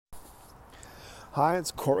Hi,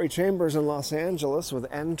 it's Corey Chambers in Los Angeles with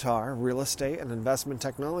NTAR Real Estate and Investment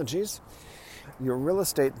Technologies, your real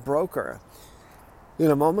estate broker.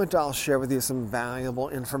 In a moment, I'll share with you some valuable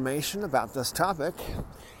information about this topic.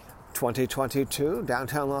 2022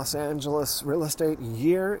 Downtown Los Angeles Real Estate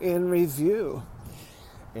Year in Review.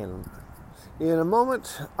 In a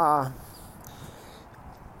moment,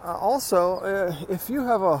 also, if you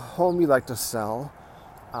have a home you'd like to sell,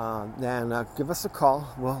 then give us a call.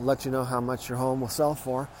 We'll let you know how much your home will sell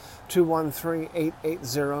for.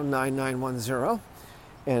 213-880-9910.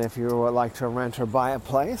 And if you would like to rent or buy a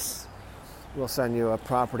place, we'll send you a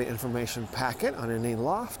property information packet on any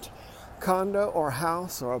loft, condo, or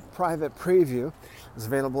house, or a private preview. It's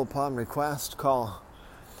available upon request. Call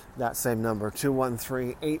that same number,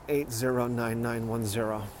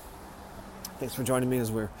 213-880-9910. Thanks for joining me as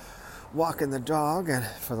we're walking the dog, and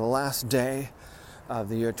for the last day of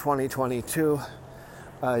the year 2022,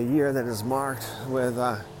 a year that is marked with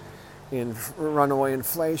runaway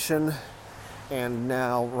inflation and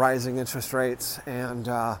now rising interest rates and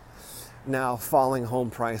now falling home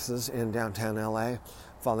prices in downtown LA,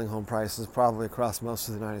 falling home prices probably across most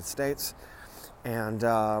of the United States, and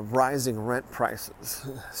rising rent prices,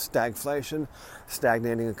 stagflation,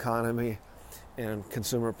 stagnating economy, and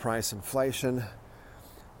consumer price inflation.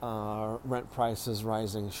 Rent prices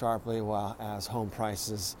rising sharply, while as home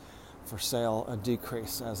prices for sale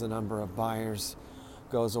decrease as the number of buyers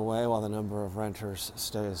goes away while the number of renters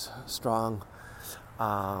stays strong,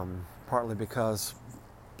 partly because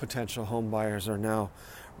potential home buyers are now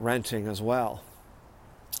renting as well.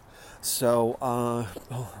 So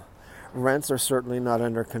rents are certainly not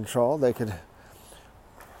under control. The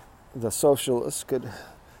socialists could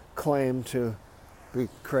claim to be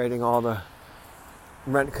creating all the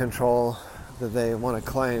rent control that they want to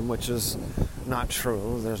claim, which is not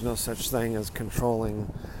true. There's no such thing as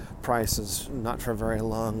controlling prices, not for very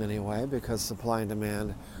long anyway, because supply and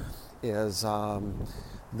demand is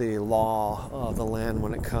the law of the land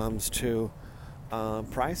when it comes to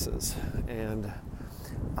prices and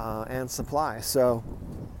supply. So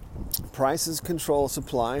prices control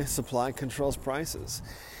supply, supply controls prices.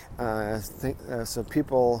 So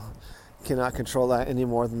people cannot control that any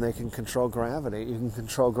more than they can control gravity. You can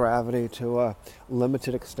control gravity to a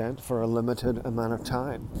limited extent for a limited amount of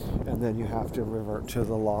time, and then you have to revert to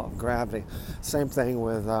the law of gravity. Same thing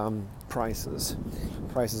with prices.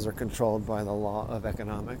 Prices are controlled by the law of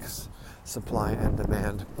economics, supply and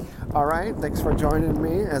demand. All right, thanks for joining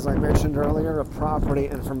me. As I mentioned earlier, a property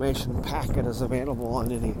information packet is available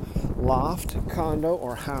on any loft, condo,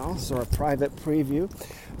 or house, or a private preview.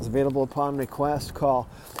 It's available upon request. Call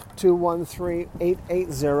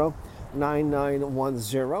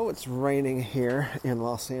 213-880-9910. It's raining here in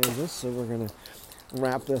Los Angeles, so we're going to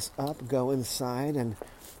wrap this up, go inside, and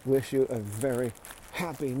wish you a very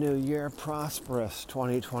happy new year, prosperous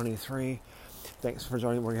 2023. Thanks for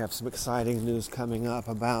joining. We have some exciting news coming up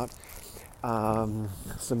about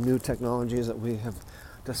some new technologies that we have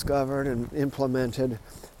discovered and implemented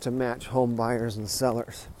to match home buyers and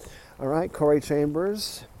sellers. All right, Corey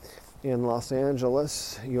Chambers in Los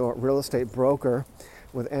Angeles, your real estate broker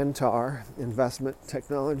with NTAR Investment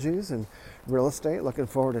Technologies and Real Estate. Looking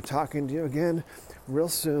forward to talking to you again real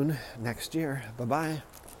soon next year. Bye-bye.